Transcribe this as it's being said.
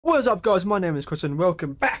What is up, guys? My name is Chris and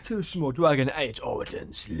welcome back to Small Dragon 8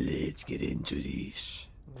 Origins. Let's get into this.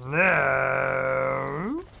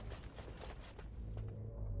 Now,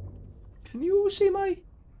 can you all see me?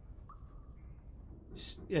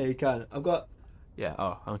 Yeah, you can. I've got... Yeah,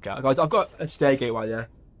 oh, okay. Guys, I've got a stairgate right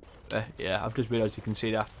there. Yeah, I've just realised you can see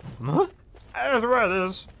that. Huh? That's where it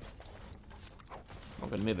is. I'm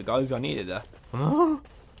going to move it, guys. I need it there. Huh?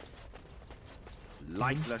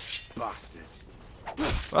 Lightless bastard. Well,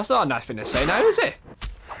 that's not a nice thing to say now, is it?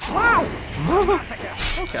 Wow!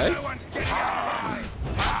 Okay.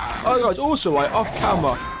 Oh, guys, also, right, off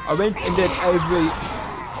camera, I went and did every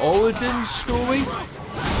origin story.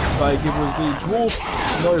 Like, it was the dwarf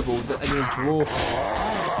noble, and then dwarf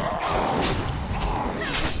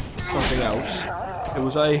something else. It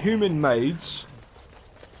was a human mage.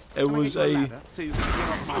 It was a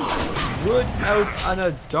wood elf and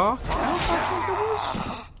a dark elf, I think it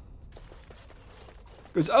was.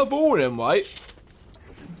 Because of all of them, right,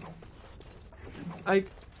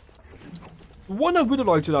 like, one I would have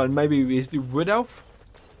liked to learn maybe is the wood elf.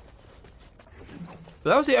 But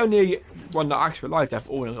that was the only one that I actually liked out of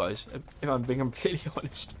all of them, guys, if I'm being completely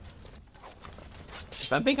honest.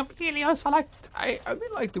 If I'm being completely honest, I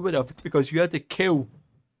really liked the wood elf because you had to kill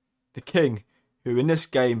the king, who in this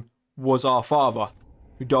game was our father,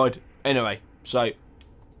 who died anyway, so.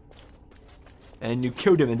 And you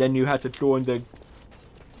killed him and then you had to join the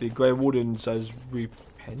Grey Wardens as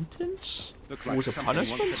repentance? Looks like a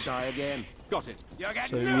punishment? wants to die again. Got it.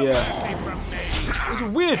 So yeah, it was a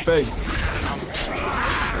weird thing. It's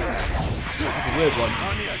a weird one.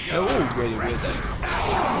 They're all really weird though.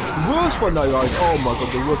 The worst one though, guys, oh my god,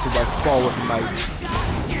 the worst one by far was the Mage.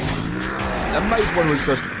 The Mage one was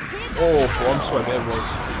just awful, I'm sorry, but it was.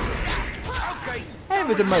 Hey,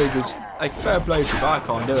 there's a Mage, it's like fair play to, but I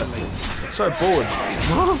can't do it. It's so boring.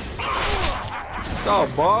 So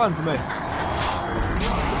boring for me.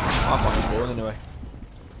 I'm fucking boring anyway.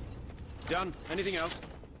 Done. Anything else?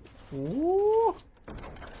 Ooh.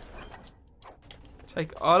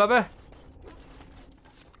 Take all of it.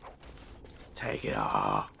 Take it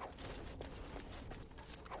all.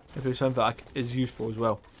 If there's something that is useful as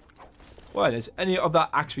well. Well, is any of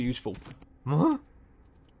that actually useful? Huh?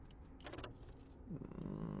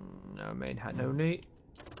 No main hat, no need.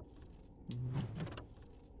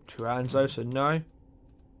 2 hands though, so no.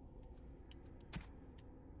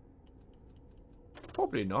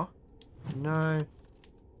 Probably not. No.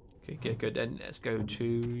 Okay, good then. Let's go to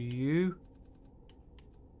you.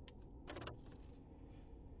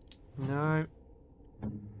 No.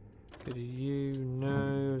 Go to you.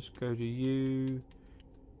 No. Let's go to you.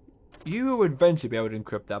 You will eventually be able to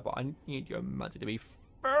encrypt that, but I need your money to be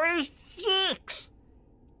 36.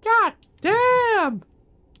 God damn!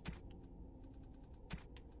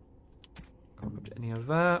 Can't encrypt any of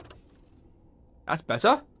that. That's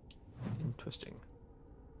better. Interesting.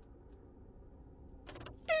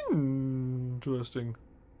 Interesting.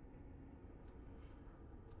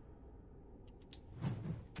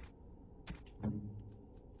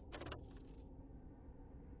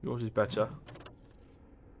 Yours is better.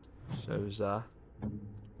 So is that.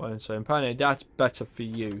 Well, so apparently that's better for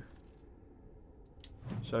you.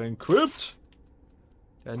 So encrypt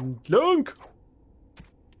and lunk.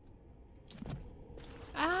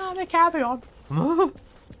 The carry on. I don't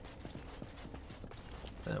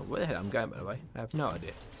know where the hell I'm going, by the way. I have no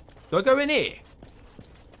idea. Do I go in here?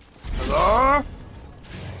 Hello?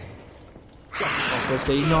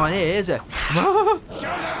 Obviously not in here, is it? Obviously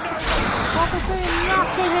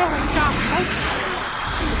not in here, for God's sakes.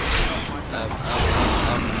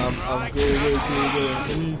 I'm good. I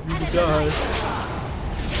need you to die.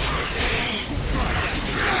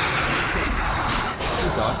 You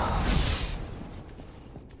die.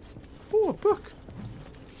 Oh, a book.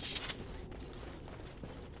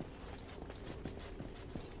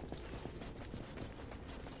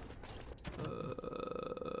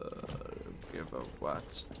 Give a what?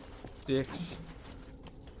 Sticks.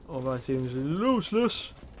 All that seems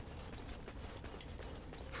useless.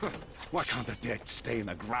 Why can't the dead stay in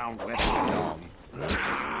the ground where they belong?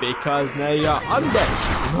 Because they are undead.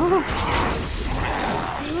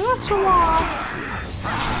 That's a lot.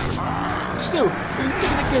 Still, it's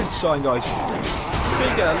a good sign, guys. We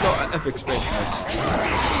get a lot of epic spin, guys.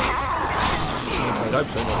 I hope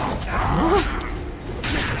so.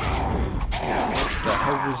 What the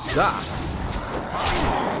hell was that?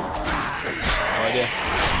 No idea.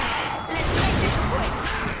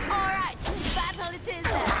 Alright, battle it is then.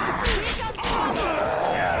 Here comes trouble.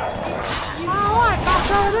 Alright,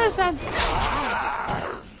 battle it is then.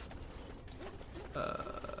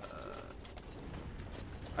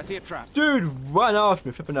 See a trap. Dude, run after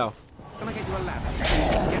me, flipping out. Can I get you a ladder?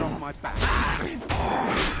 Get off my back. I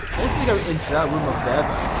want you to go into that room up there,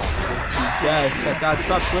 but yeah, set that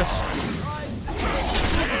trap, Chris.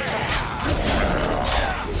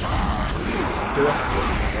 Do it.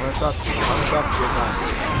 Run up, good man.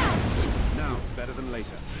 Now, better than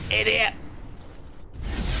later. Idiot!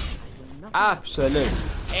 Absolute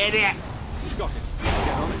idiot! Got it.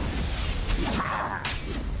 Get on it.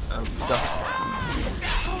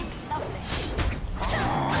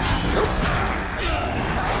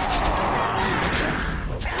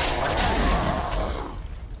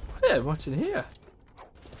 Yeah, what's in here?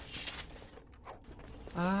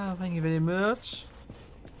 Ah, thank you very much.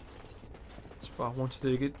 That's what I wanted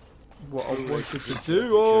to get. What I wanted to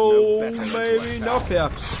do. Oh, maybe not,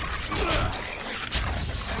 perhaps.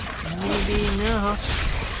 Maybe not.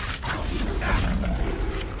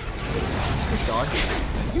 This guy.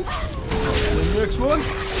 Thank you. The next one.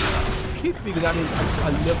 Keep thinking that means I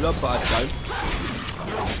level up, but I don't.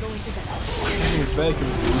 I'm very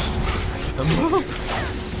confused. I'm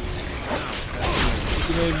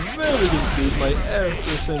very confused my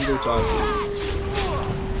every single time.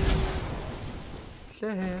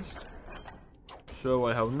 Test. So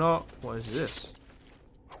I have not. What is this?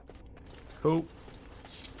 Cool.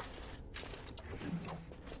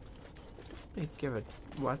 Give it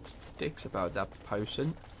what dicks about that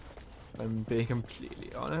potion. I'm being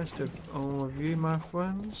completely honest with all of you, my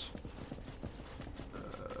friends.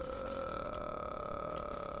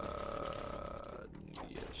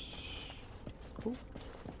 Yes. Cool.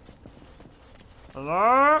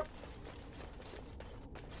 Hello?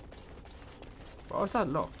 Why was that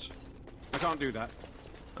locked? I can't do that.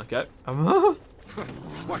 Okay. What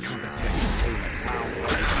can the dead stay in the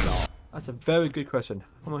ground? That's a very good question.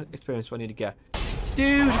 How much experience do I need to get?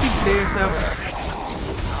 Dude, be serious now.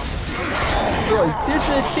 Guys, this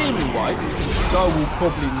is a teaming right, which I will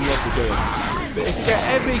probably not be doing. But if you get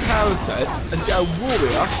every character and get a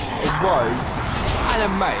warrior, a rogue, and a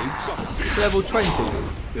mage to level 20,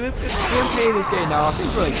 we're playing this game now. I think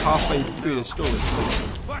we're like halfway through the story.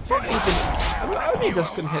 I'm only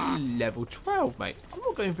just going to hit level 12, mate. I'm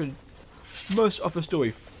not going through most of the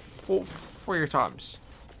story 3 times.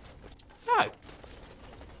 No.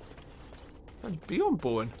 That's beyond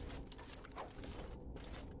boring.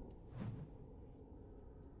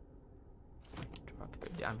 Do I have to go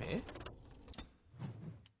down here?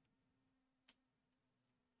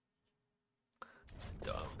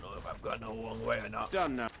 Don't know if I've gone the wrong way or not.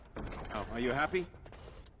 Done now. Oh, are you happy?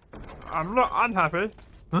 I'm not unhappy.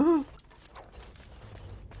 Huh?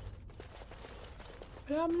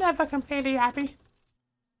 But I'm never completely happy.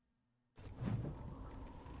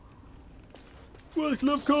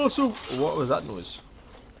 Wycliffe Castle! What was that noise?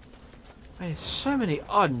 Man, there's so many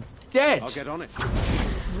undead! I'll get on it.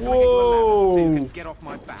 Whoa! So you can get off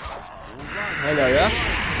my back. Hello, yeah?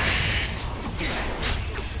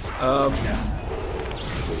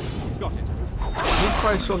 Got it. Who's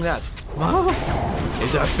probably sung that? Huh?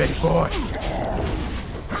 Is that big boy?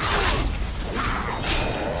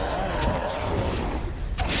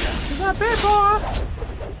 Is that big boy?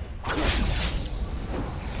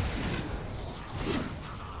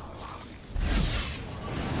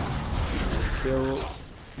 Kill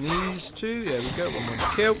these two. There we go. One more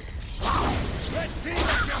kill.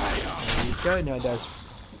 There we go. Now that's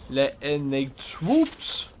let in the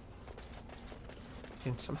troops.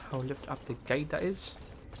 Can somehow lift up the gate. That is.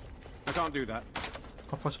 I can't do that.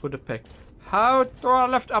 Not possible to pick. How do I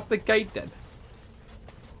lift up the gate then?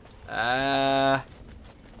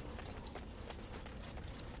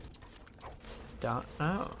 Don't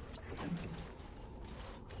know.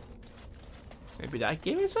 Maybe that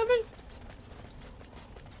gave me something?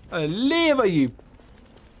 A lever, you!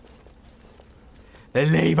 The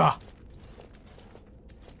lever!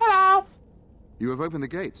 Hello! You have opened the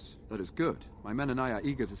gates. That is good. My men and I are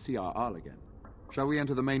eager to see our Arl again. Shall we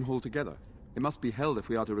enter the main hall together? It must be held if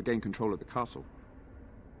we are to regain control of the castle.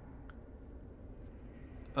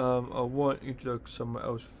 I want you to look somewhere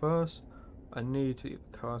else first. I need to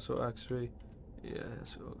get the castle actually.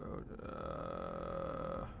 Yes, we'll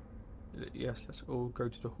go. Yes, let's all go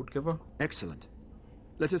to the hall together. Excellent.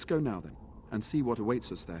 Let us go now then, and see what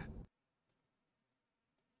awaits us there.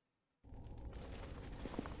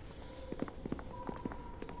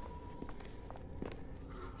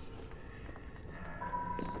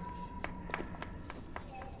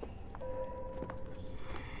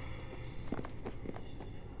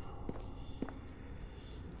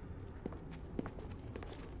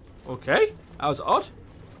 Okay, that was odd.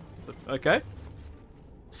 Okay.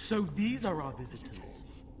 So these are our visitors.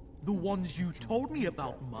 The ones you told me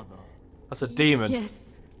about, Mother. That's a demon.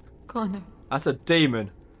 Yes. Connor. That's a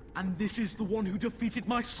demon. And this is the one who defeated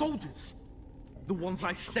my soldiers. The ones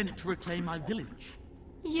I sent to reclaim my village.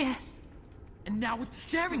 Yes. And now it's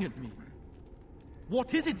staring at me.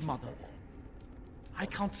 What is it, Mother? I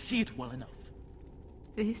can't see it well enough.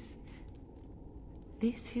 This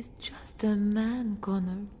is just a man,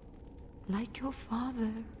 Connor. Like your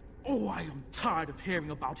father. Oh, I am tired of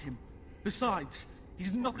hearing about him. Besides,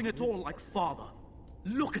 he's nothing at all like father.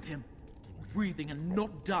 Look at him. Breathing and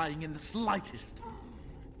not dying in the slightest.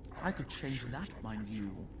 I could change that, mind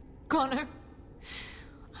you. Connor,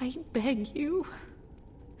 I beg you.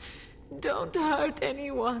 Don't hurt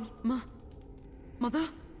anyone. Mother?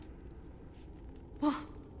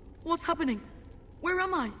 What's happening? Where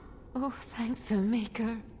am I? Oh, thank the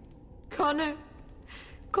Maker. Connor,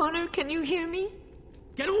 can you hear me?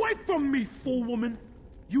 Get away from me, fool woman!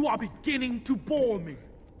 You are beginning to bore me.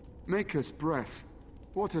 Maker's breath.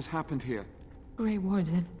 What has happened here? Grey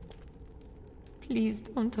Warden, please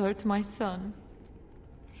don't hurt my son.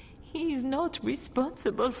 He is not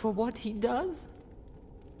responsible for what he does.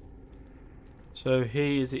 So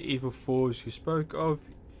he is the evil force you spoke of.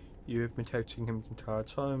 You have been protecting him the entire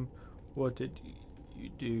time. What did you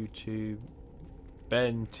do to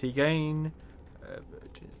Ben Tegain?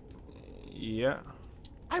 Yeah.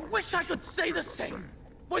 I wish I could say the same.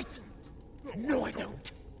 Wait. No, I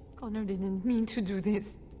don't. Connor didn't mean to do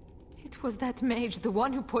this. It was that mage, the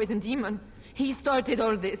one who poisoned Demon. He started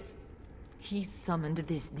all this. He summoned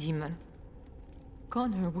this demon.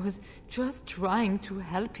 Connor was just trying to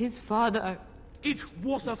help his father. It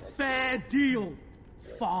was a fair deal.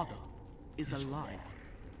 Father is alive,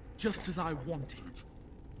 just as I wanted.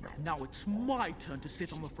 Now it's my turn to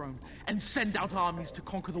sit on the throne and send out armies to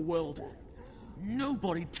conquer the world.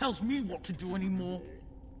 Nobody tells me what to do anymore.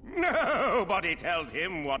 Nobody tells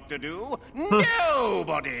him what to do.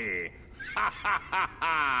 Nobody! Ha ha ha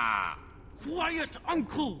ha! Quiet,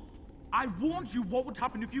 Uncle! I warned you what would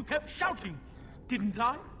happen if you kept shouting, didn't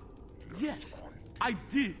I? Yes, I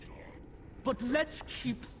did. But let's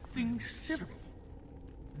keep things civil.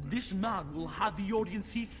 This man will have the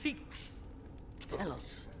audience he seeks. Tell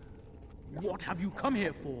us, what have you come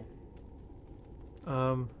here for?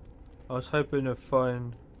 I was hoping to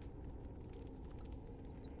find...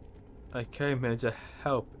 I came here to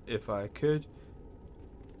help if I could.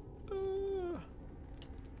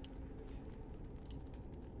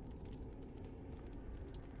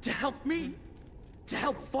 To help me? To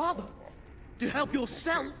help Father? To help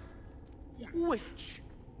yourself? Which?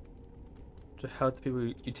 To help the people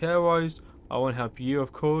you terrorized. I want to help you,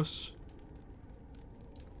 of course.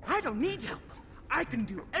 I don't need help. I can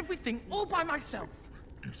do everything all by myself.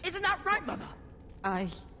 Isn't that right, Mother? I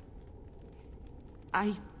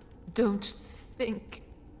don't think...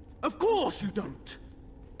 Of course you don't.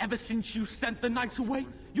 Ever since you sent the knights away,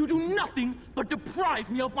 you do nothing but deprive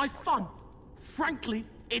me of my fun. Frankly,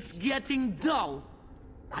 it's getting dull.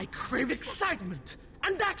 I crave excitement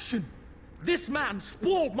and action. This man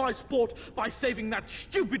spoiled my sport by saving that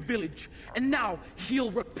stupid village, and now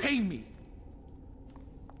he'll repay me.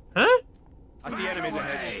 Huh? I see enemies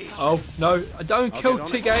ahead. Oh, no. I don't kill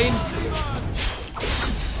Tegain.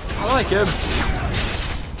 I like him.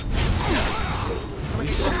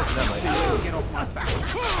 Get off my back.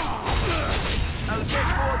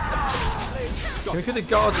 Can we kill the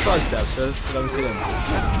guards first, though, so don't kill him?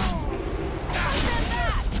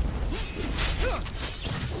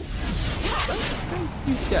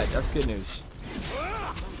 He's dead, that's good news. I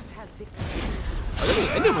don't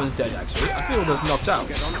think anyone's dead, actually. I feel just knocked out.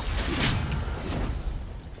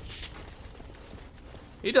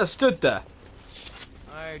 He just stood there.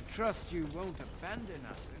 I trust you won't abandon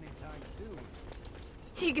us anytime soon.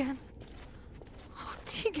 Tegan. Oh,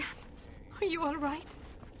 Tegan. Are you all right?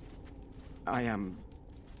 I am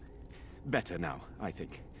better now, I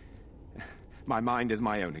think. My mind is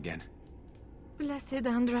my own again. Blessed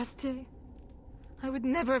Andraste. I would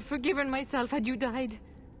never have forgiven myself had you died.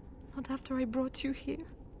 Not after I brought you here.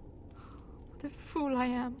 What a fool I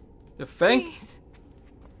am. You think? Please.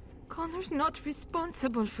 Connor's not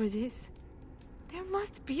responsible for this. There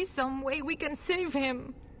must be some way we can save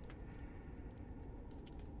him.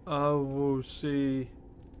 I will see.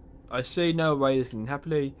 I see no way this can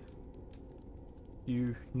happily.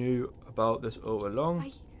 You knew about this all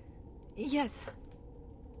along? Yes.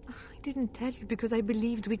 I didn't tell you because I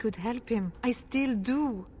believed we could help him. I still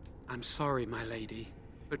do. I'm sorry, my lady,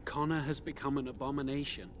 but Connor has become an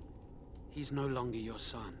abomination. He's no longer your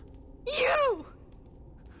son. You!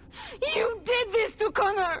 You did this to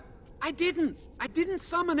Connor! I didn't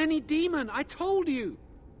summon any demon. I told you.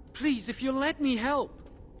 Please, if you'll let me help.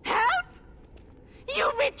 Help?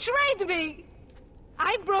 You betrayed me!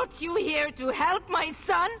 I brought you here to help my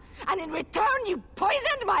son, and in return you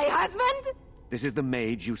poisoned my husband? This is the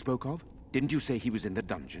mage you spoke of? Didn't you say he was in the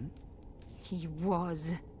dungeon? He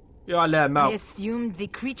was. Yeah, I let him I out. assumed the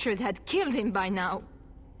creatures had killed him by now.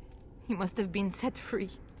 He must have been set free.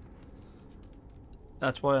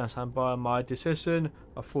 That's why I stand by my decision.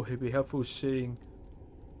 I thought he'd be helpful seeing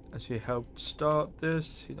as he helped start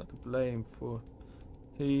this. He's not to blame for...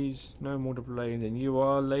 He's no more to blame than you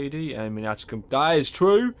are, lady. I mean, that is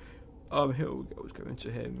true. Here we go. Let's go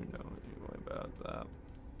into him. No, don't worry about that.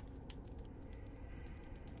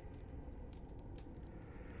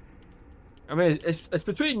 I mean, it's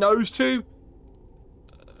between those two.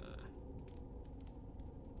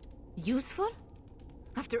 Useful?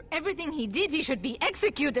 After everything he did, he should be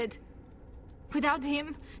executed. Without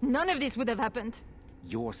him, none of this would have happened.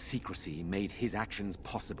 Your secrecy made his actions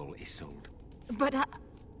possible, Isolde. But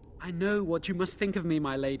I know what you must think of me,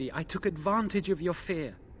 my lady. I took advantage of your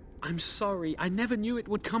fear. I'm sorry. I never knew it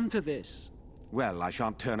would come to this. Well, I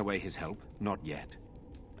shan't turn away his help. Not yet.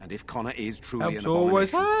 And if Connor is truly Help's an always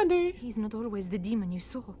abomination... handy. he's not always the demon you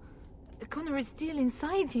saw. Connor is still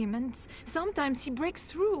inside him, and sometimes he breaks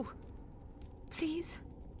through. Please,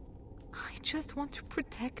 I just want to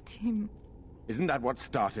protect him. Isn't that what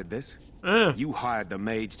started this? You hired the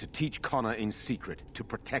mage to teach Connor in secret, to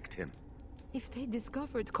protect him. If they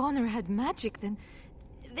discovered Connor had magic, then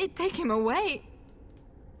they'd take him away.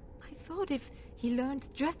 I thought if he learned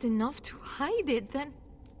just enough to hide it, then...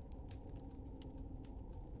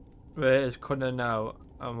 Where is Connor now?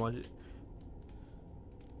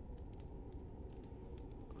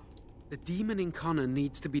 The demon in Connor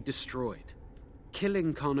needs to be destroyed.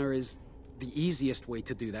 Killing Connor is the easiest way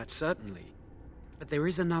to do that, certainly. But there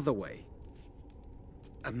is another way.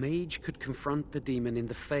 A mage could confront the demon in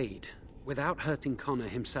the Fade without hurting Connor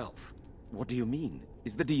himself. What do you mean?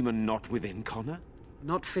 Is the demon not within Connor?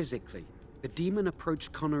 Not physically. The demon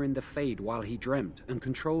approached Connor in the Fade while he dreamt and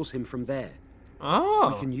controls him from there.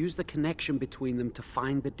 Oh. We can use the connection between them to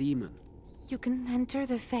find the demon. You can enter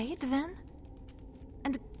the Fade, then?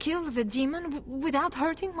 And kill the demon without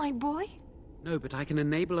hurting my boy? No, but I can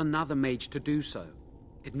enable another mage to do so.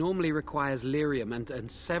 It normally requires lyrium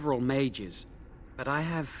and several mages. But I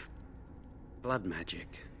have... blood magic.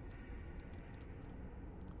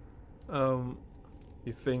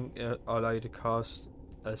 You think I'll allow you to cast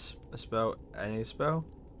a spell, any spell?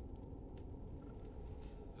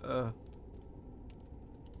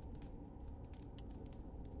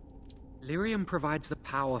 Lyrium provides the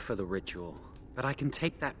power for the ritual, but I can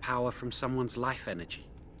take that power from someone's life energy.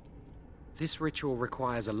 This ritual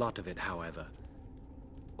requires a lot of it, however.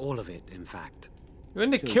 All of it, in fact. You're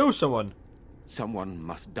going to kill someone. Someone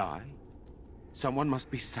must die? Someone must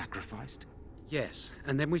be sacrificed? Yes,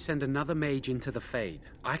 and then we send another mage into the Fade.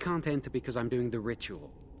 I can't enter because I'm doing the ritual.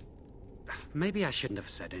 Maybe I shouldn't have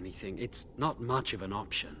said anything. It's not much of an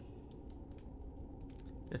option.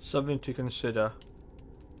 It's something to consider.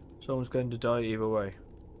 Someone's going to die either way.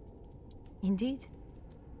 Indeed.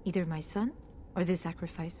 Either my son or the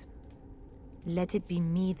sacrifice. Let it be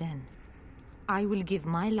me, then. I will give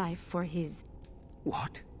my life for his.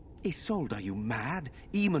 What? Isolde, are you mad?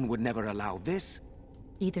 Eamon would never allow this.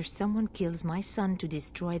 Either someone kills my son to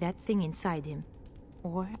destroy that thing inside him,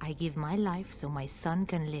 or I give my life so my son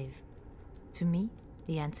can live. To me,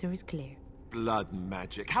 the answer is clear. Blood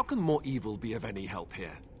magic. How can more evil be of any help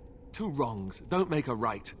here? Two wrongs don't make a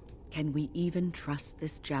right. Can we even trust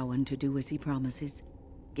this Jowan to do as he promises?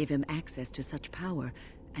 Give him access to such power,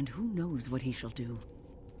 and who knows what he shall do?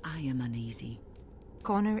 I am uneasy.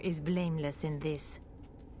 Connor is blameless in this.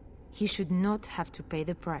 He should not have to pay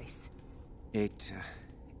the price.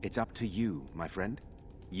 It's up to you, my friend.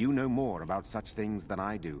 You know more about such things than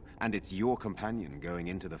I do, and it's your companion going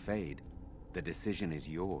into the Fade. The decision is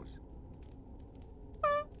yours.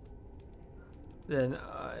 Then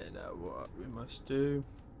I know what we must do.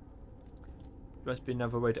 Must be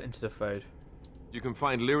another way to enter the Fade. You can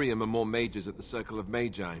find lyrium and more mages at the Circle of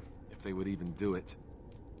Magi, if they would even do it.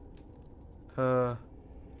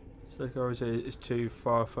 Circle is too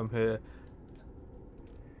far from here.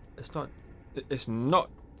 It's not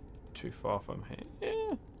too far from here.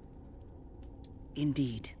 Yeah.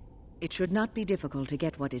 Indeed. It should not be difficult to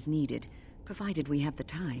get what is needed, provided we have the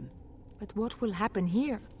time. But what will happen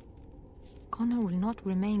here? Connor will not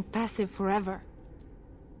remain passive forever.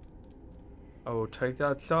 I will take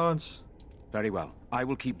that chance. Very well. I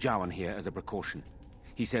will keep Jowan here as a precaution.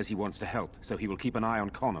 He says he wants to help, so he will keep an eye on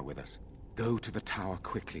Connor with us. Go to the tower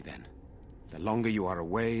quickly, then. The longer you are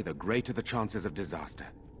away, the greater the chances of disaster.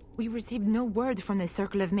 We received no word from the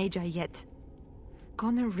Circle of Magi yet.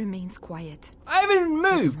 Connor remains quiet. I haven't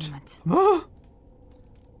moved!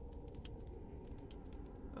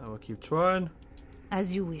 I will keep trying.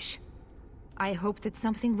 As you wish. I hope that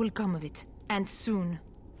something will come of it. And soon.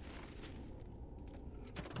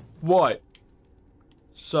 Right.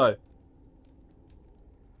 So.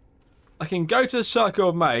 I can go to the Circle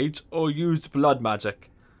of Mage or use the blood magic.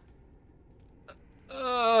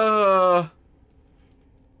 I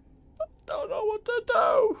don't know what to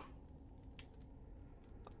do.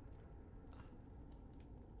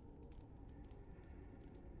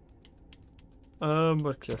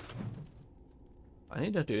 Redcliffe. I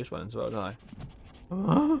need to do this one as well, don't I?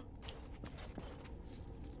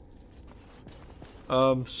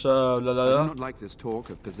 So, la la I la. do not like this talk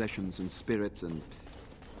of possessions and spirits and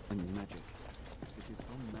magic. It is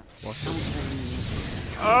unnatural.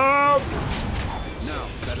 Now,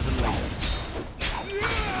 better than later.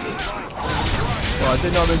 Well, I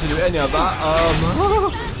did not mean to do any of that.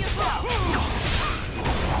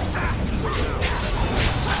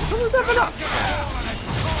 Someone's leveled up.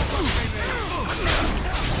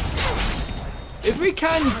 If we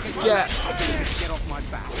can get off my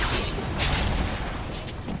back.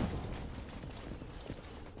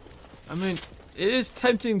 I mean, it is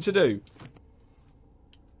tempting to do.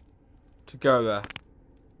 To go there.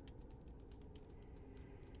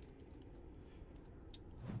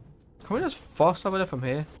 Can we just fast over there from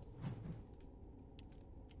here?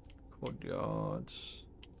 Courtyards.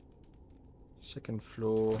 Second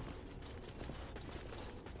floor.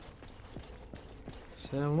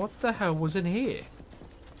 So what the hell was in here?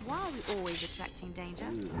 Why are we always attracting danger?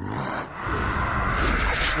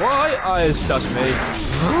 Why? It's just me.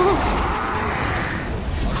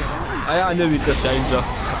 I knew he'd just danger,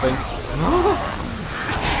 I think.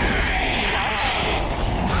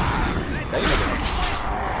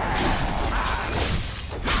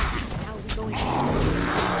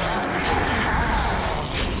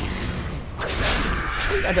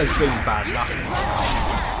 That does bring bad luck.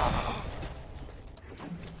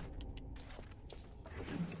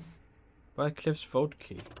 By Cliff's vault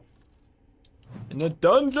key. In a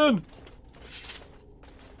dungeon!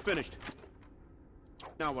 Finished.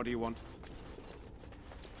 Now what do you want?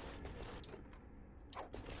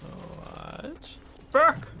 Alright.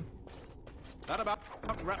 Back! That about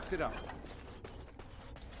wraps it up.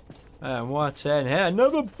 And what's in here?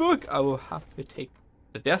 Another book! I will happily take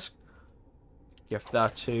the desk. Give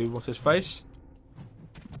that to what's his face?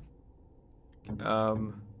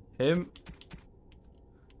 Him.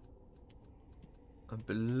 I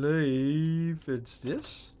believe it's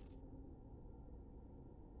this.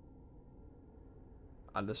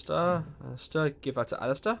 Alistair. Alistair, give that to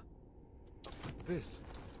Alistair. This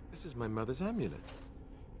is my mother's amulet.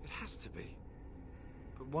 It has to be.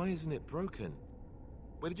 But why isn't it broken?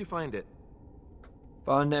 Where did you find it?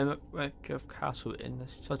 Found it at Redcliffe Castle in the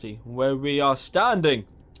study where we are standing.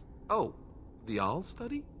 Oh, the Arl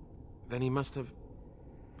study? Then he must have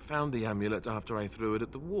found the amulet after I threw it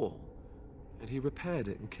at the wall. And he repaired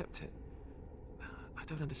it and kept it. I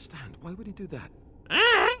don't understand. Why would he do that?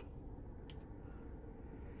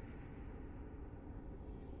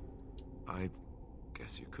 I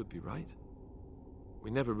guess you could be right.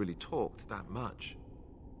 We never really talked that much.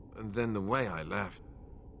 And then the way I left...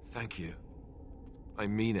 Thank you. I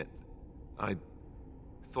mean it. I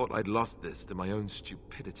thought I'd lost this to my own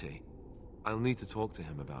stupidity. I'll need to talk to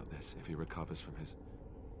him about this if he recovers from his...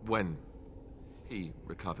 When he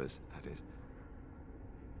recovers, that is.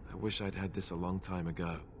 I wish I'd had this a long time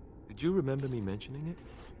ago. Did you remember me mentioning it?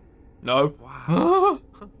 No. Wow.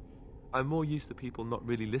 I'm more used to people not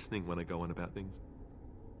really listening when I go on about things.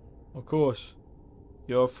 Of course.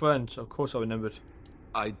 You're a friend, so of course I remembered.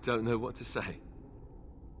 I don't know what to say.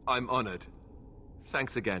 I'm honored.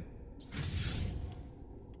 Thanks again.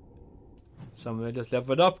 Someone just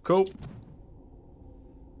leveled up, cool.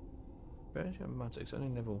 Magic's only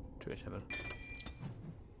level 287.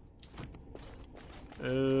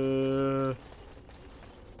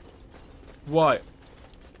 Right.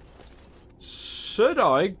 Should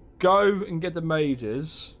I go and get the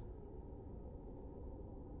mages?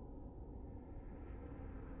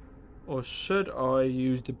 Or should I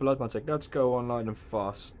use the blood magic? Let's go online and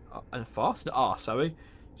fast. Sorry.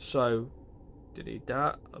 So, delete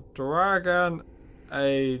that. Dragon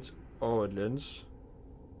Age Origins.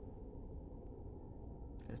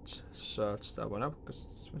 Let's search that one up because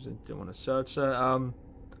I didn't want to search it.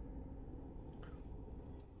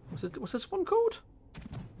 What's this one called?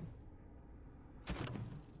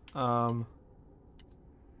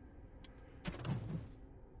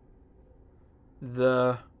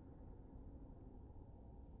 The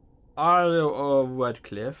Isle of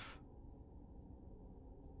Redcliffe.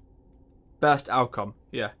 Best outcome,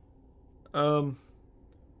 yeah.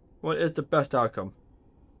 What is the best outcome?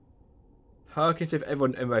 How can you save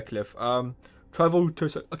everyone in Redcliffe? Travel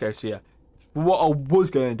to... Okay, so yeah. What I was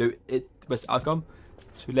going to do, the best outcome.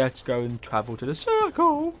 So let's go and travel to the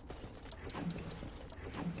circle.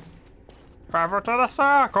 Travel to the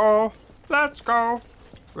circle. Let's go.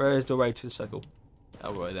 Where is the way to the circle?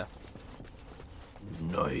 Oh, right there.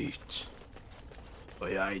 Night.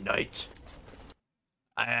 Aye, aye, night.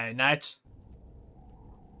 Aye, aye, night.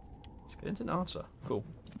 Let's get into an answer. Cool.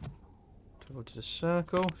 Travel to the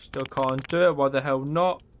circle. Still can't do it. Why the hell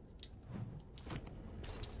not?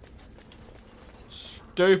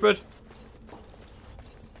 Stupid.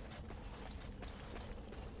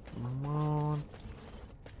 Come on.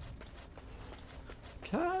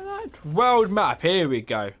 Can I? World map. Here we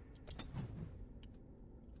go.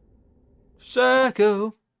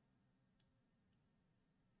 Circle.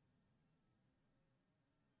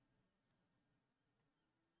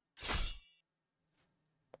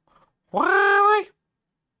 Why?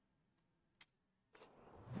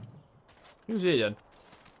 Who's here then?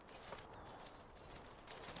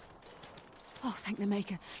 Oh, thank the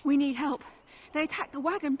Maker. We need help. They attacked the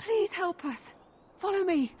wagon. Please help us. Follow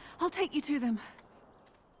me. I'll take you to them.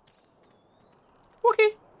 Okay.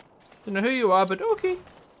 Don't know who you are, but okay.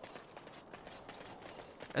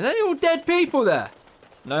 Are they all dead people there?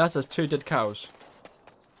 No, that's just 2 dead cows.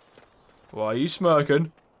 Why are you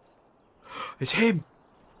smirking? It's him!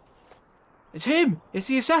 It's him! It's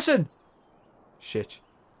the assassin! Shit.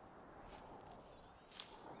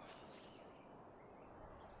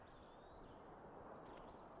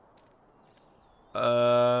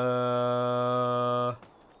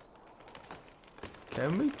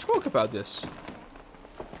 Can we talk about this?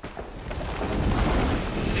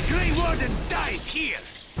 The Grey Warden dies here!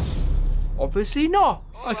 Obviously not.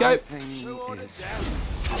 Okay.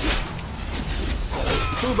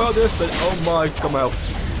 Cool about this, but oh my, come out.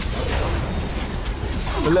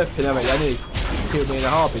 Flipping out, I need to kill me in a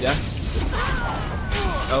heartbeat there.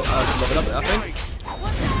 Oh, I was leveling up, I think.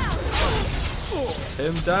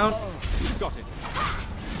 Him down. Got it.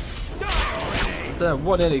 I don't know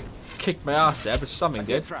what nearly kicked my ass there, but something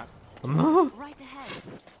did. Right ahead.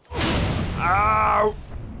 Ow!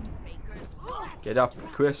 Get up,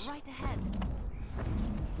 Chris. Right ahead.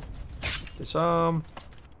 Disarm.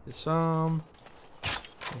 Disarm.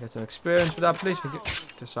 I get some experience with that, please.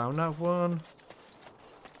 Disarm that one.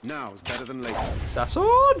 Now is better than later. Assassin!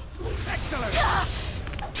 Excellent!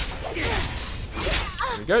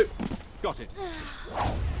 There we go. Got it.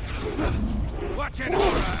 Watch in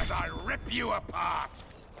horror as I rip you apart!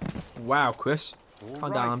 Wow, Chris.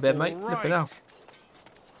 Calm down a bit, mate. Flipping out.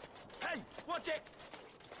 Hey, watch it!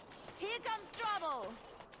 Here comes trouble.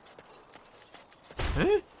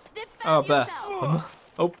 Huh? Defend Oh, bear. yourself.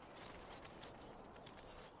 Oh.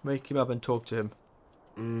 Make him up and talk to him.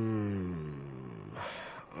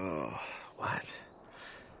 Oh, what?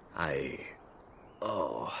 I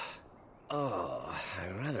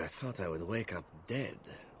rather thought I would wake up dead.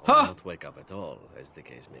 Or not wake up at all, as the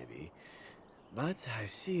case may be. But I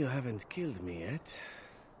see you haven't killed me yet.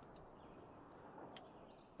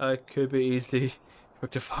 Could be easily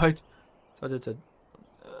rectified.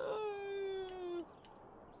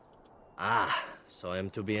 Ah, so I am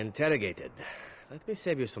to be interrogated. Let me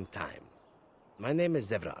save you some time. My name is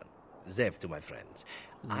Zevran. Zev to my friends.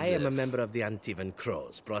 I am a member of the Antivan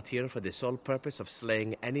Crows, brought here for the sole purpose of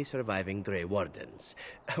slaying any surviving Grey Wardens,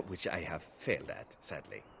 which I have failed at,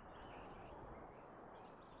 sadly.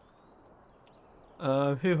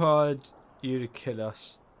 Who hired you to kill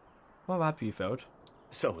us? Well, I'm happy you failed.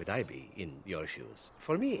 So would I be, in your shoes.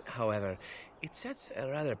 For me, however, it sets a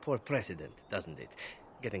rather poor precedent, doesn't it?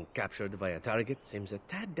 Getting captured by a target seems a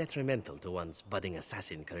tad detrimental to one's budding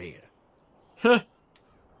assassin career.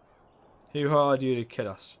 Who hired you to kill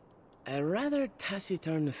us? A rather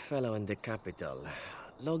taciturn fellow in the capital.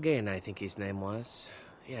 Logan, I think his name was.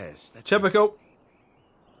 Yes, that's Typical.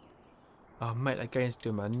 Oh, mate, that game's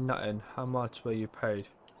doing my nothing. How much were you paid?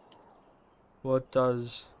 What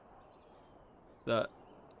does that...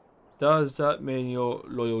 Does that mean you're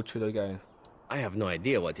loyal to the game? I have no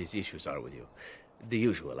idea what his issues are with you. The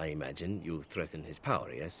usual, I imagine. You threaten his power,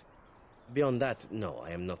 yes? Beyond that, no,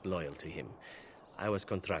 I am not loyal to him. I was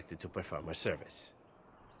contracted to perform a service.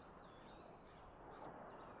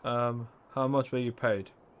 How much were you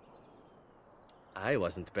paid? I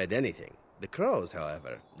wasn't paid anything. The Crows,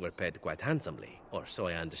 however, were paid quite handsomely, or so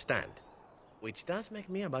I understand. Which does make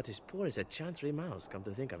me about as poor as a Chantry mouse, come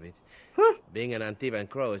to think of it. Being an Antivan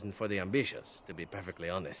Crow isn't for the ambitious, to be perfectly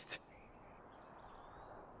honest.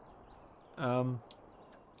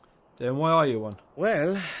 Then why are you one?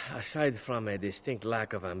 Well, aside from a distinct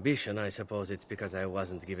lack of ambition, I suppose it's because I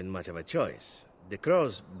wasn't given much of a choice. The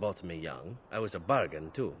crows bought me young. I was a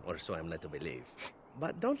bargain, too, or so I'm led to believe.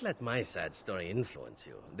 But don't let my sad story influence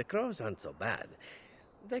you. The crows aren't so bad.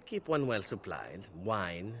 They keep one well supplied.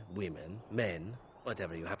 Wine, women, men,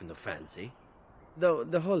 whatever you happen to fancy. Though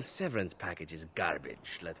the whole severance package is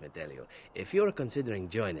garbage, let me tell you. If you're considering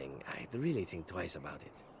joining, I'd really think twice about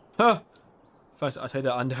it. Huh! First, I take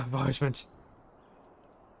that under advisement.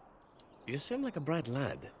 You seem like a bright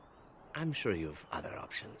lad. I'm sure you've other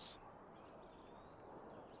options.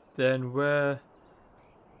 Then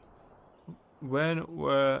when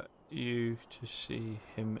were you to see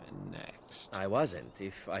him next? I wasn't.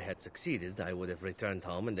 If I had succeeded, I would have returned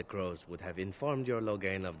home and the crows would have informed your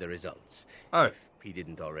Logain of the results. Oh. If he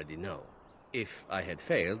didn't already know. If I had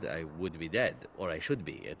failed, I would be dead. Or I should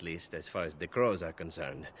be, at least as far as the crows are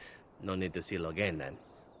concerned. No need to see Logain then.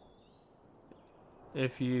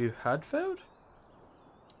 If you had failed?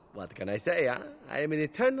 What can I say, huh? I am an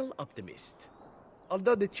eternal optimist.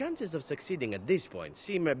 Although the chances of succeeding at this point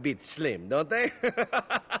seem a bit slim, don't they?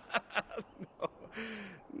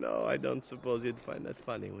 No, I don't suppose you'd find that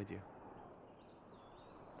funny, would you?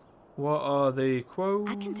 What are the quotes?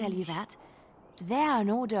 I can tell you that. They are an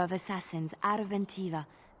order of assassins out of Ventiva,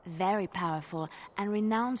 very powerful and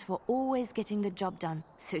renowned for always getting the job done,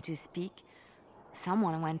 so to speak.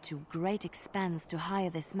 Someone went to great expense to hire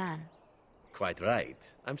this man. Quite right.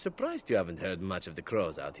 I'm surprised you haven't heard much of the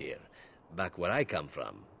crows out here. Back where I come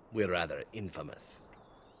from, we're rather infamous.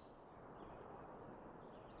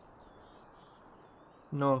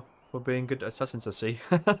 No, for being good assassins, I see.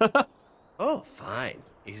 Oh, fine.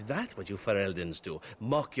 Is that what you Fereldans do?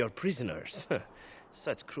 Mock your prisoners?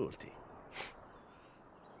 Such cruelty.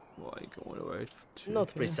 Why going away to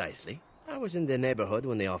Not here? precisely. I was in the neighborhood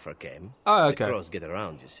when the offer came. Oh, okay. The crows get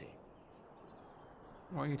around, you see.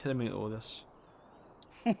 Why are you telling me all this?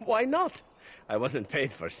 Why not? I wasn't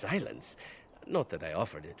paid for silence. Not that I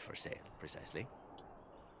offered it for sale, precisely.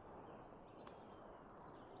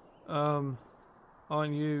 Aren't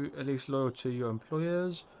you at least loyal to your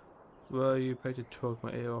employers? Were you paid to talk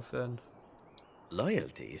my ear off then?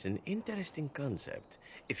 Loyalty is an interesting concept.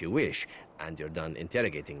 If you wish, and you're done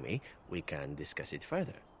interrogating me, we can discuss it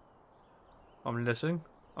further. I'm listening.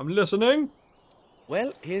 I'm listening!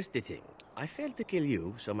 Well, here's the thing. I failed to kill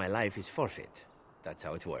you, so my life is forfeit. That's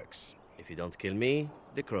how it works. If you don't kill me,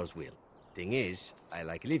 the crows will. Thing is, I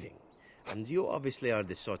like living. And you obviously are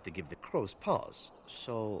the sort to give the crows pause.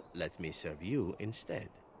 So let me serve you instead.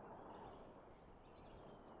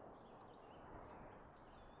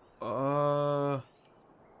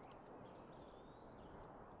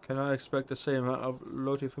 Can I expect the same amount of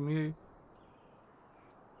loyalty from you?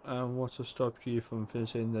 And what's to stop you from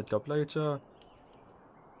finishing the job later?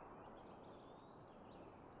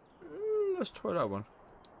 Let's try that one.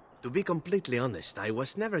 To be completely honest, I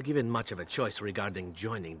was never given much of a choice regarding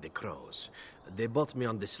joining the crows. They bought me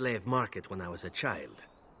on the slave market when I was a child.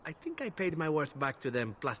 I think I paid my worth back to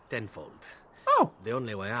them plus tenfold. Oh! The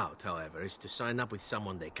only way out, however, is to sign up with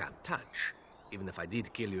someone they can't touch. Even if I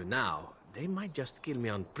did kill you now, they might just kill me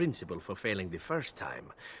on principle for failing the first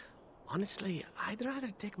time. Honestly, I'd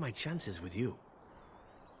rather take my chances with you.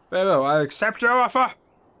 Very well, I accept your offer!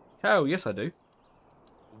 Hell, yes I do.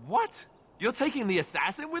 What? You're taking the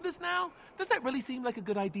assassin with us now? Does that really seem like a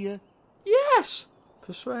good idea? Yes!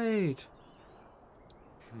 Persuade.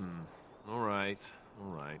 All right.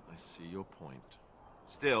 I see your point.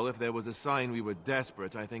 Still, if there was a sign we were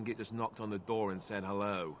desperate, I think it just knocked on the door and said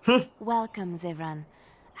hello. Welcome, Zevran.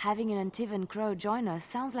 Having an Antivan crow join us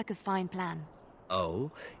sounds like a fine plan.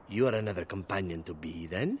 Oh, you're another companion to be,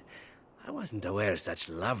 then? I wasn't aware such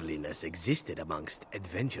loveliness existed amongst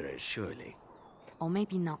adventurers, surely. Or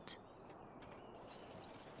maybe not.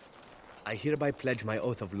 I hereby pledge my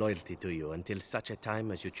oath of loyalty to you until such a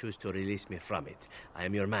time as you choose to release me from it. I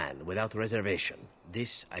am your man, without reservation.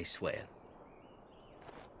 This I swear.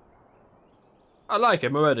 I like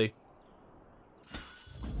him already.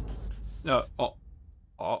 No,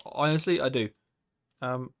 honestly, I do.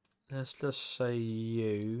 Let's just say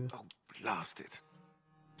you. Oh, blast it.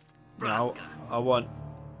 Now, I want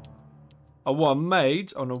a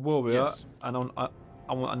mage on a warrior, Yes. and I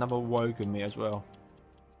want another rogue with me as well.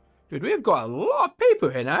 Dude, we've got a lot of people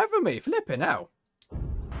here now, haven't we? Flipping out.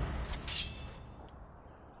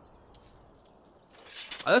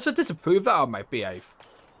 Unless I disapprove that, I might behave.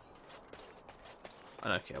 I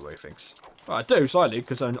don't care what he thinks. Well, I do, slightly,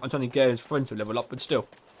 because I'm trying to get his friends to level up, but still.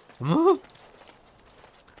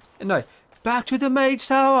 Anyway, back to the Mage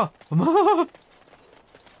Tower. That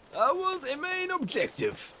was the main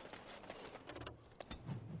objective.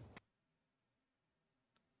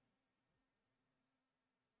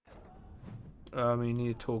 We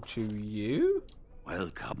need to talk to you.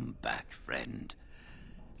 Welcome back, friend.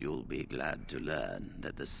 You'll be glad to learn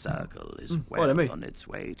that the Circle is Follow me. on its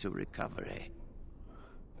way to recovery.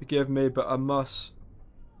 Forgive me, but I must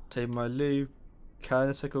take my leave. Can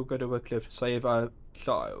the Circle go to Wycliffe to save our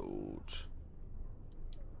child?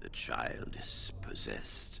 The child is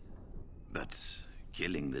possessed, but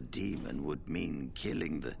killing the demon would mean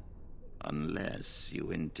killing the... Unless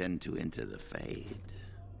you intend to enter the Fade.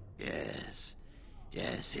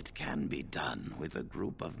 Yes, it can be done with a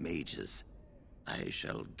group of mages. I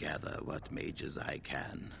shall gather what mages I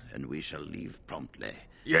can, and we shall leave promptly.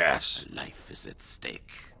 Yes! A life is at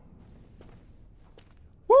stake.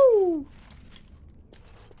 Woo!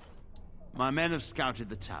 My men have scouted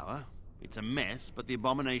the tower. It's a mess, but the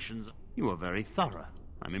abominations... You are very thorough.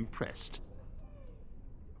 I'm impressed.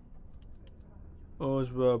 All's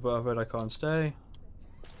well, but I've heard I can't stay.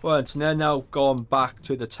 Well, so they're now gone back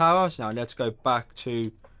to the tower. So now let's go back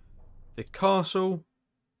to the castle.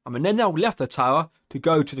 I mean, they now left the tower to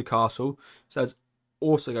go to the castle. So let's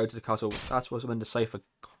also go to the castle. That's what I meant to say, for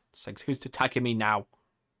God's sakes. Who's attacking me now?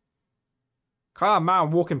 Come on,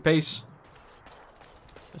 walk in peace.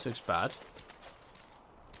 This looks bad.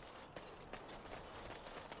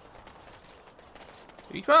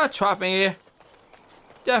 You trying to trap me here?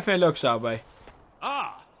 Definitely looks that way.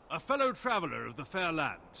 Ah, a fellow traveller of the fair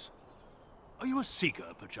lands. Are you a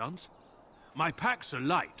seeker, perchance? My packs are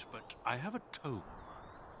light, but I have a tome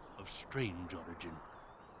of strange origin.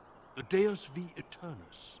 The Deus Vi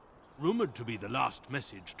Eternus, rumoured to be the last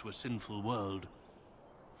message to a sinful world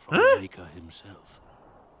from the Maker himself.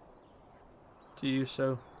 Do you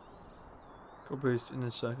so? Copies in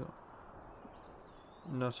the circle.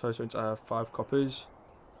 Not so since I have 5 copies.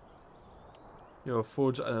 You're a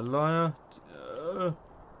forger and a liar.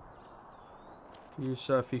 Do you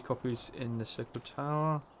sell a few copies in the Circle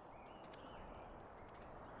Tower?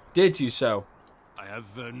 Did you sell? I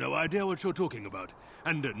have no idea what you're talking about,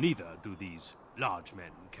 and neither do these large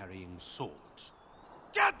men carrying swords.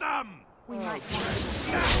 Get them! We might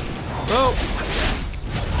Well,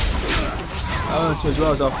 as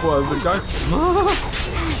well as I thought I would go.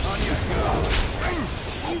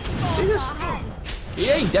 He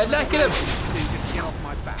ain't dead, look at him! Get off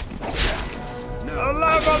my back.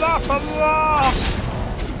 Level up and lost!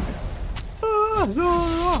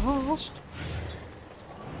 Lost!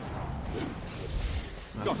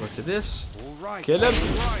 Now go to this. Right. Kill him!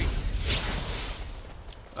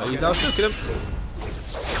 He's out to kill him.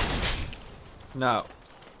 Now,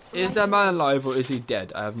 is that man alive or is he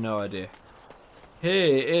dead? I have no idea.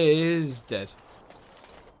 He is dead.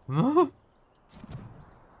 Huh?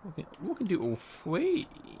 We can do all 3.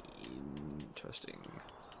 Interesting.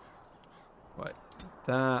 Right.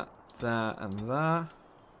 That, and that.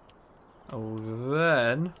 Oh,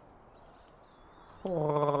 then...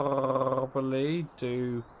 probably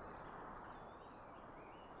do...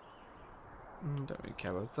 don't really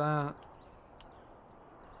care about that.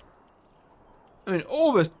 I mean,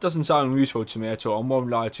 all this doesn't sound useful to me at all. I won't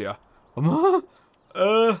lie to you.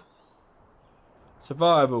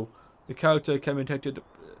 Survival. The character can be detected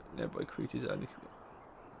by creatures only.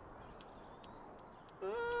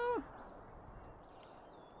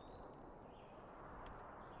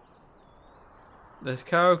 The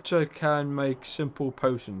character can make simple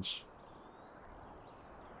potions.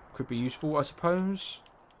 Could be useful, I suppose.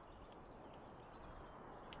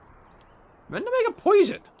 When to make a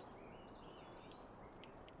poison?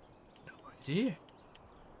 No idea.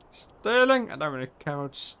 Stealing? I don't really care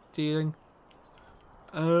about stealing.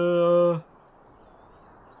 Oh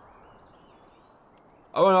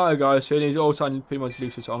no, guys, so these all sound pretty much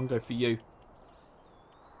useless, so I'm going to go for you.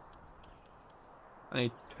 I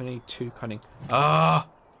need 22 cunning. Ah!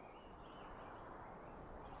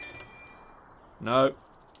 No.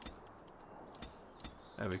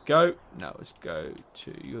 There we go. Now let's go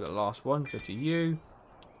to... You're the last one. Go to you.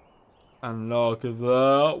 And look at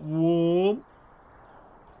that one.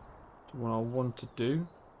 The one I want to do.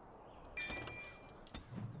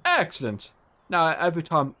 Excellent. Now, every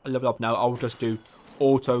time I level up now, I'll just do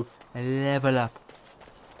auto level up.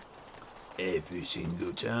 Every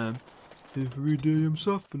single time. Every day I'm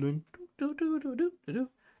suffering.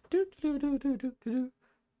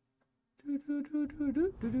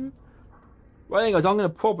 Well, anyways, I'm going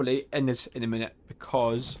to probably end this in a minute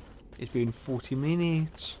because it's been 40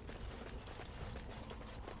 minutes.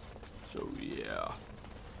 So, yeah.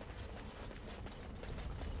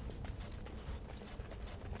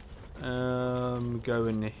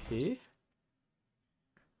 Going here.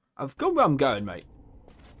 I've gone where I'm going, mate.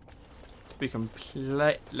 To be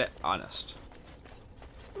completely honest.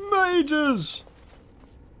 Mages!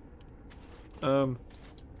 Ah,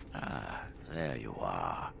 there you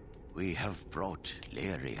are. We have brought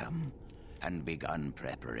lyrium and begun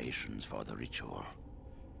preparations for the ritual.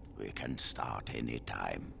 We can start any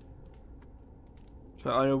time.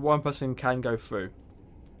 So only one person can go through.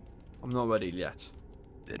 I'm not ready yet.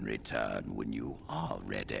 Then return when you are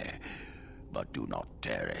ready, but do not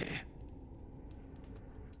tarry.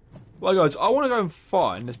 Well, guys, I want to go and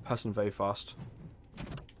find this person very fast.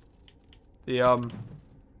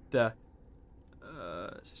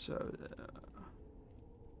 So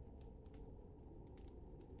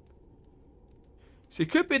it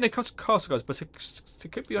could be in the castle, guys, but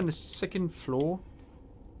it could be on the second floor.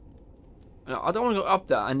 And I don't want to go up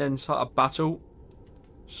there and then start a battle.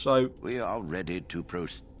 So we are ready to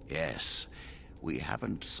proceed. Yes, we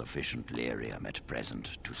haven't sufficient lyrium at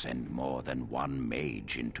present to send more than one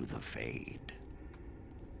mage into the Fade.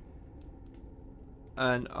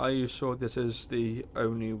 And are you sure this is the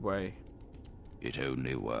only way? It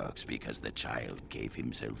only works because the child gave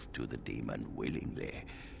himself to the demon willingly.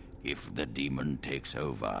 If the demon takes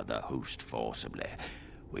over the host forcibly,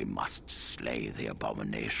 we must slay the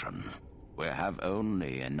abomination. We have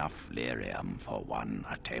only enough lyrium for one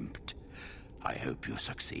attempt. I hope you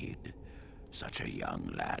succeed. Such a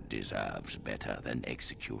young lad deserves better than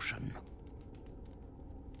execution.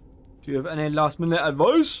 Do you have any last-minute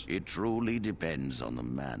advice? It truly depends on the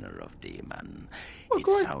manner of demon. It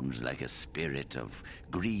sounds like a spirit of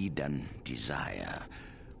greed and desire,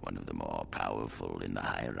 one of the more powerful in the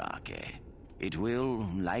hierarchy. It will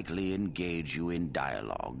likely engage you in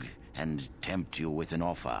dialogue and tempt you with an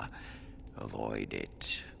offer. Avoid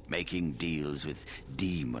it. Making deals with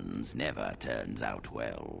demons never turns out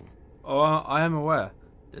well. Oh, I am aware.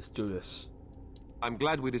 Let's do this. I'm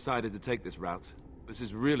glad we decided to take this route. This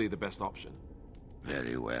is really the best option.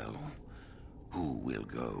 Very well. Who will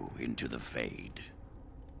go into the Fade?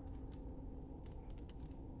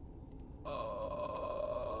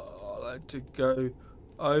 I'd like to go.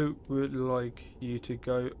 I would like you to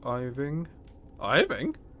go, Irving.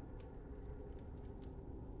 Irving?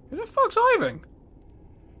 Who the fuck's Irving?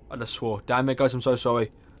 I just swore. Damn it, guys, I'm so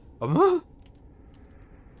sorry. Oh,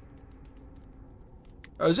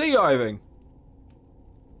 is he Irving?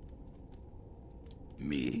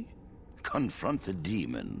 Me? Confront the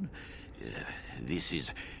demon? This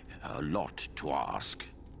is a lot to ask.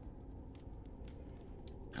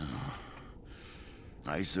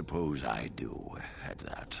 I suppose I do, at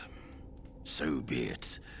that. So be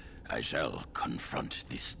it. I shall confront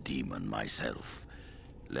this demon myself.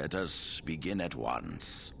 Let us begin at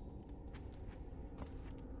once.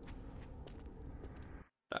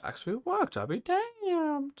 That actually worked, I'll be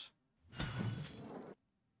damned.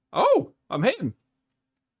 Oh, I'm him.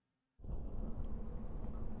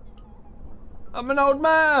 I'm an old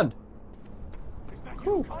man.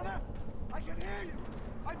 Cool. Connor? I can hear you.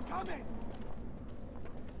 I'm coming.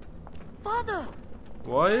 Father!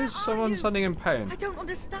 Why is someone sounding in pain? I don't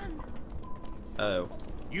understand. Oh.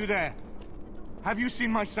 You there? Have you seen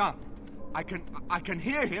my son? I can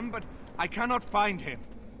hear him, but I cannot find him.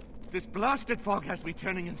 This blasted fog has me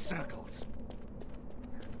turning in circles.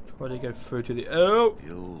 Try to go through to the... Oh!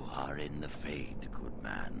 You are in the Fade, good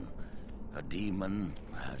man. A demon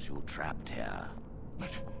has you trapped here. But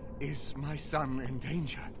is my son in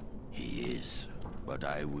danger? He is, but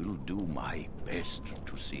I will do my best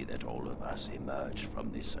to see that all of us emerge from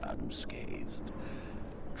this unscathed.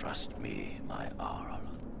 Trust me, my Arl.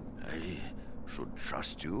 I should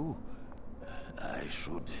trust you. I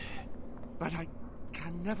should... But I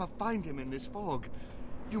can never find him in this fog.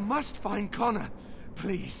 You must find Connor.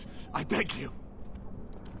 Please, I beg you.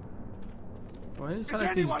 Why is it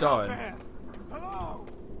like he's dying?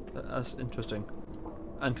 That's interesting.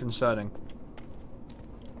 And concerning.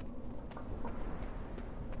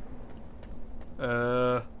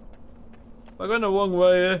 I'm going the wrong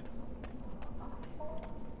way here.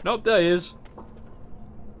 Nope, there he is.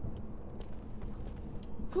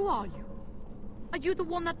 Who are you? Are you the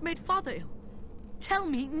one that made Father ill? Tell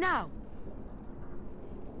me now.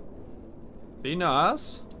 Be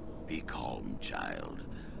nice. Be calm, child.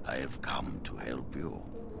 I have come to help you.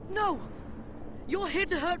 No! You're here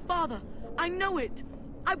to hurt Father. I know it.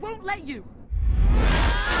 I won't let you.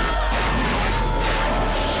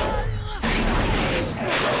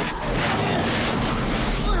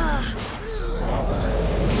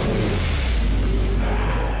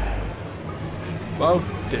 Well,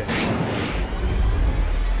 dick.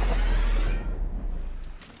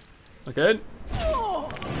 Okay.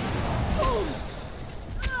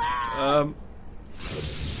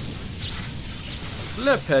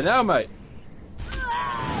 Flippin' hell, mate.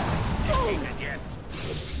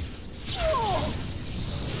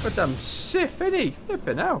 Goddamn Sif, ain't he?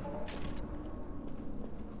 Flippin' hell.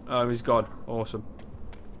 Oh, he's gone. Awesome.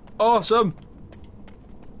 Awesome!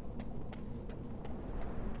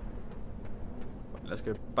 Let's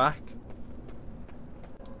go back.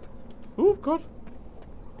 Oh, God.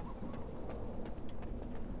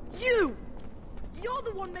 You! You're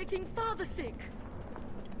the one making Father sick!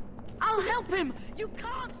 I'll help him! You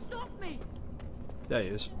can't stop me! There he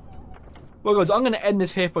is. Well, guys, I'm going to end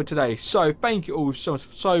this here for today. So, thank you all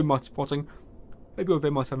so much for watching. Hope you all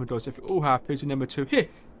very much have enjoyed. If you're all happy, please remember to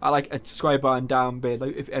hit a like and subscribe button down below.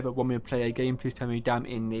 If you ever want me to play a game, please tell me down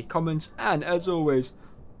in the comments. And as always,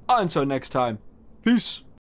 until next time, peace.